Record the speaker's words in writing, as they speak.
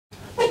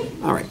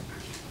All right.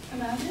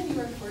 Imagine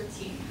you are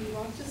 14. You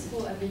walk to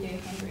school every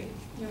day hungry.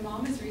 Your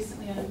mom is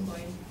recently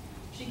unemployed.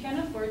 She can't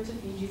afford to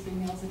feed you 3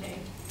 meals a day.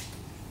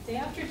 Day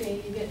after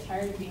day, you get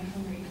tired of being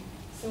hungry.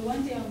 So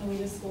one day on the way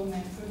to school, a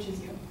man approaches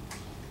you,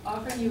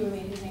 offering you a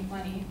way to make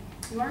money.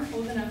 You aren't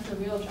old enough for a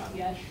real job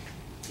yet,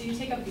 so you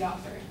take up the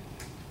offer.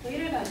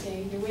 Later that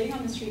day, you're waiting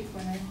on the street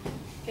corner,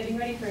 getting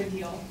ready for a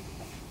deal.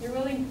 You're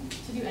willing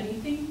to do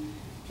anything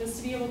just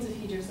to be able to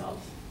feed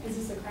yourself. Is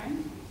this a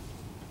crime?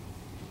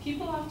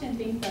 People often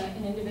think that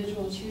an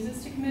individual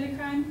chooses to commit a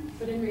crime,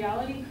 but in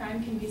reality,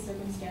 crime can be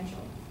circumstantial.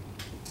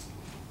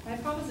 My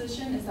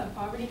proposition is that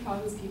poverty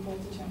causes people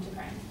to turn to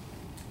crime.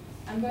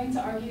 I'm going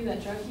to argue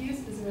that drug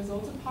use is a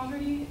result of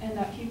poverty and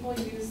that people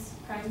use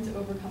crime to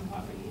overcome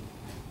poverty.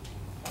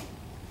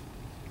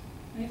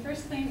 My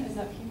first claim is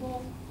that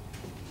people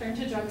turn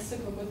to drugs to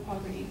cope with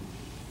poverty.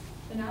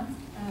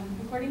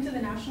 According to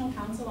the National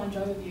Council on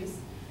Drug Abuse,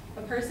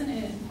 a person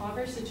in an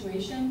impoverished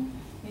situation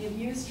may have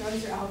used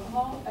drugs or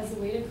alcohol as a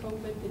way to cope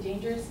with the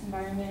dangerous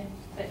environment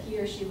that he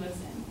or she lives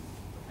in,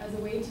 as a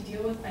way to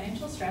deal with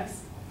financial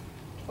stress,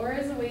 or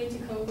as a way to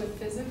cope with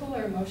physical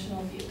or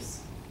emotional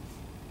abuse.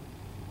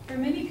 For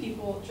many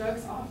people,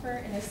 drugs offer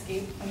an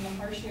escape from the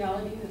harsh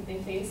reality that they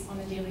face on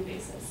a daily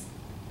basis.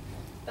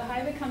 The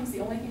high becomes the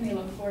only thing they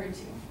look forward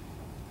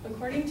to.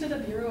 According to the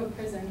Bureau of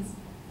Prisons,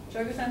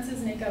 drug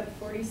offenses make up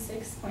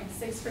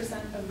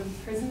 46.6%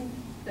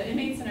 of the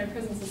inmates in our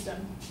prison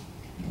system.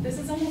 This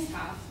is almost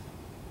half.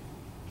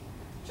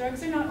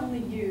 Drugs are not only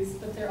used,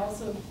 but they're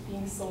also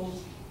being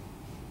sold.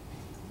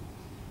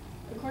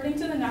 According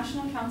to the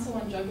National Council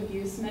on Drug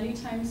Abuse, many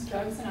times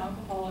drugs and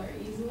alcohol are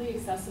easily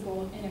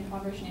accessible in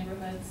impoverished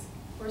neighborhoods,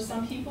 where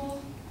some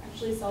people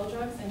actually sell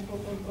drugs in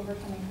hope of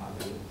overcoming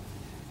poverty.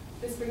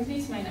 This brings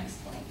me to my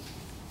next point.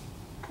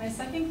 My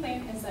second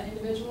claim is that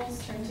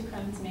individuals turn to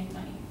crime to make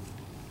money.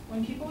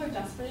 When people are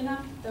desperate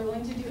enough, they're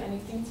willing to do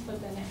anything to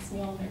put the next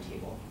meal on their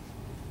table.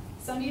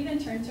 Some even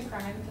turn to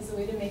crime as a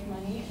way to make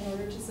money in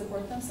order to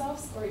support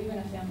themselves or even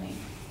a family.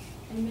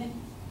 And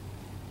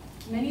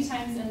many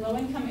times in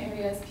low-income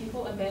areas,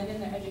 people abandon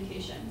their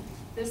education.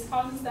 This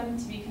causes them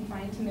to be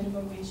confined to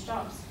minimum wage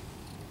jobs.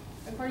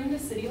 According to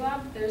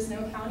CityLab, there is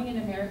no county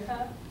in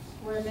America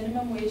where a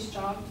minimum wage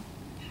job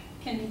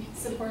can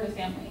support a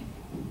family.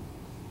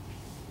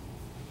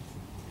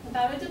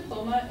 Without a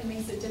diploma, it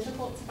makes it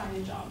difficult to find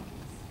a job.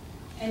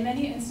 In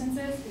many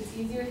instances, it's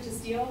easier to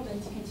steal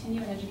than to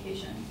continue an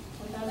education.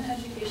 Without an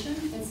education,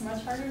 it's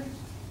much harder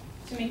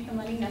to make the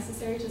money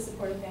necessary to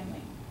support a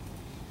family.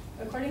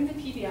 According to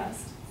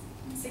PBS,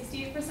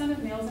 68%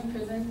 of males in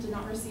prison did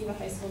not receive a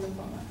high school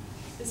diploma.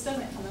 This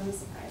doesn't come as a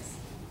surprise.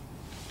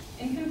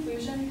 In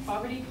conclusion,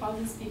 poverty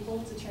causes people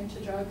to turn to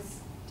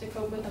drugs to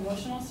cope with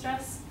emotional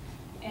stress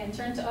and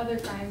turn to other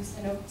crimes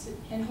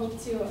in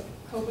hope to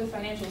cope with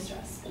financial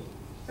stress.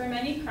 For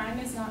many, crime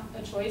is not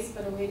a choice,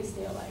 but a way to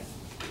stay alive.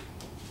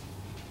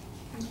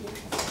 Thank you.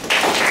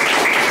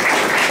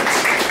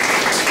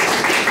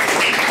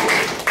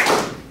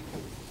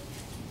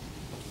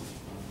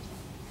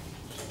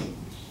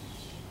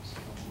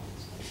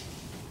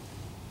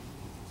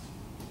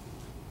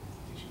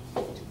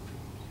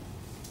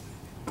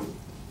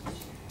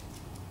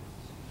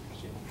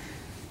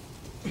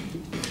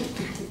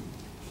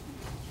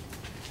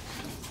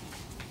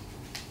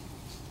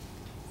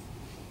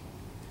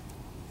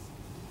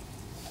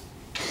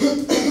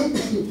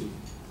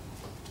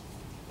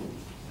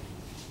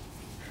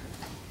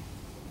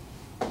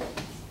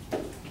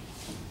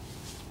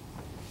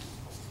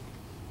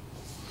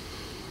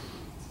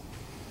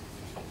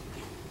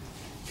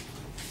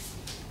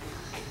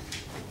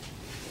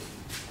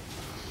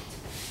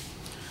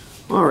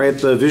 All right,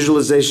 the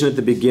visualization at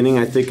the beginning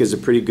I think is a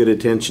pretty good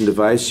attention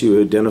device.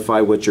 You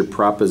identify what your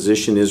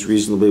proposition is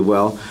reasonably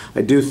well.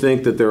 I do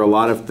think that there are a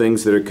lot of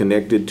things that are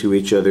connected to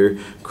each other,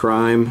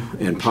 crime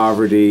and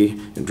poverty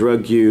and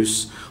drug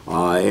use,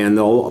 and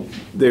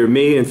there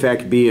may in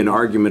fact be an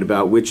argument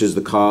about which is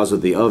the cause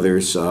of the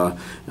others. I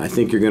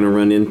think you're going to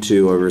run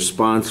into a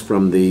response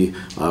from the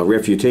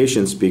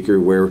refutation speaker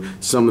where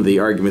some of the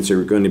arguments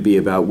are going to be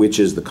about which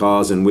is the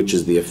cause and which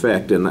is the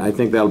effect, and I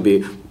think that'll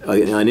be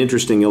an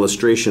interesting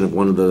illustration of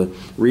one of the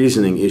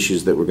reasoning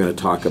issues that we're going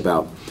to talk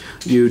about.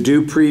 You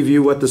do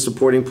preview what the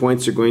supporting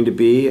points are going to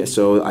be,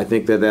 so I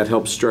think that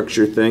helps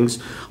structure things.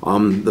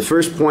 The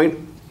first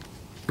point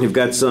you've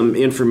got some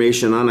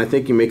information on. I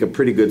think you make a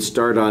pretty good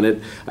start on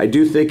it. I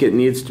do think it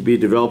needs to be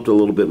developed a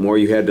little bit more.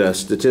 You had a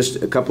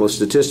couple of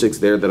statistics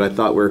there that I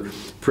thought were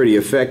pretty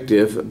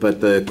effective, but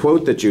the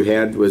quote that you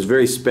had was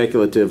very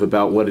speculative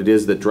about what it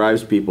is that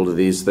drives people to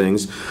these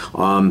things.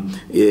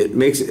 It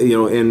makes,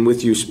 and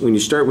with you, when you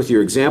start with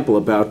your example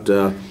about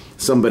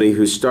somebody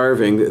who's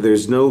starving,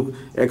 there's no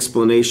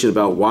explanation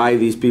about why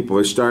these people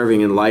are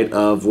starving in light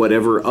of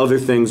whatever other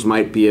things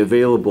might be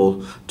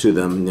available to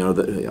them.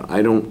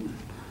 I don't.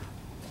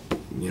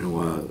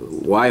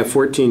 Why a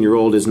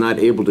 14-year-old is not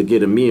able to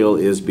get a meal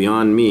is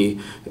beyond me,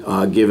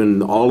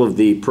 given all of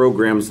the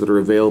programs that are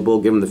available,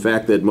 given the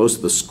fact that most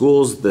of the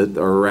schools that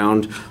are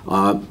around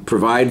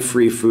provide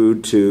free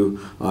food to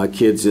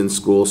kids in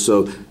school.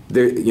 So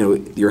there,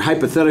 your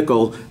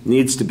hypothetical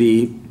needs to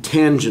be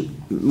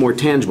more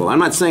tangible. I'm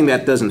not saying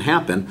that doesn't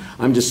happen.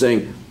 I'm just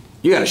saying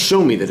you got to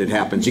show me that it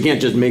happens. You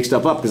can't just make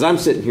stuff up, because I'm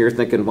sitting here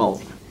thinking,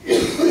 well,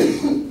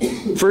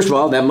 first of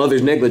all, that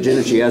mother's negligent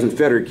and she hasn't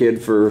fed her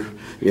kid for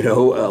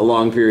a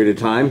long period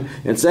of time.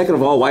 And second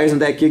of all, why isn't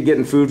that kid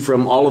getting food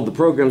from all of the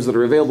programs that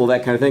are available,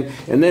 that kind of thing?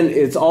 And then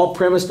it's all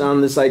premised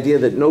on this idea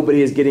that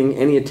nobody is getting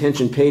any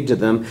attention paid to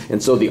them,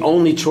 and so the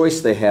only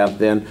choice they have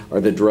then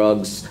are the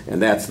drugs,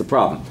 and that's the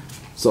problem.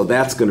 So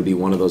that's going to be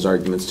one of those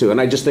arguments too. And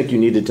I just think you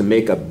needed to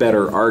make a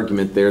better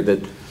argument there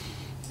that,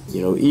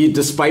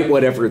 despite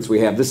what efforts we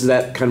have, this is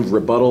that kind of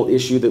rebuttal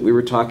issue that we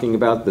were talking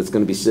about that's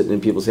going to be sitting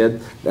in people's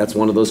head. That's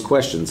one of those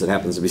questions that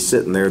happens to be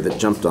sitting there that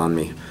jumped on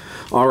me.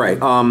 All right.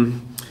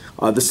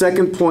 The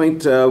second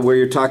point where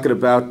you're talking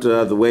about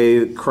the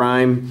way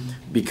crime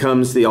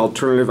becomes the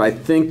alternative, I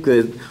think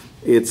that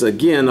it's,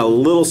 again, a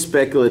little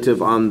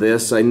speculative on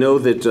this. I know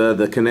that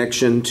the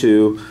connection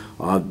to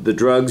the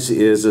drugs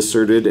is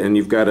asserted, and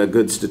you've got a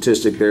good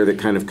statistic there that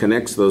kind of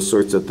connects those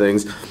sorts of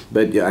things.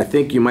 But I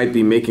think you might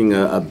be making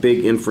a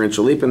big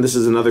inferential leap, and this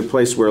is another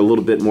place where a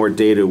little bit more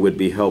data would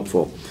be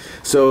helpful.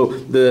 So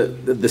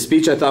the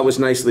speech I thought was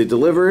nicely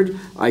delivered.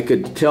 I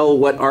could tell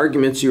what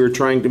arguments you were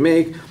trying to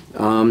make.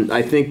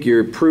 I think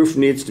your proof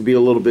needs to be a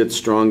little bit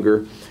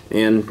stronger,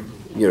 and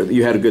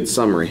you had a good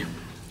summary.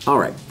 All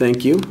right,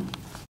 thank you.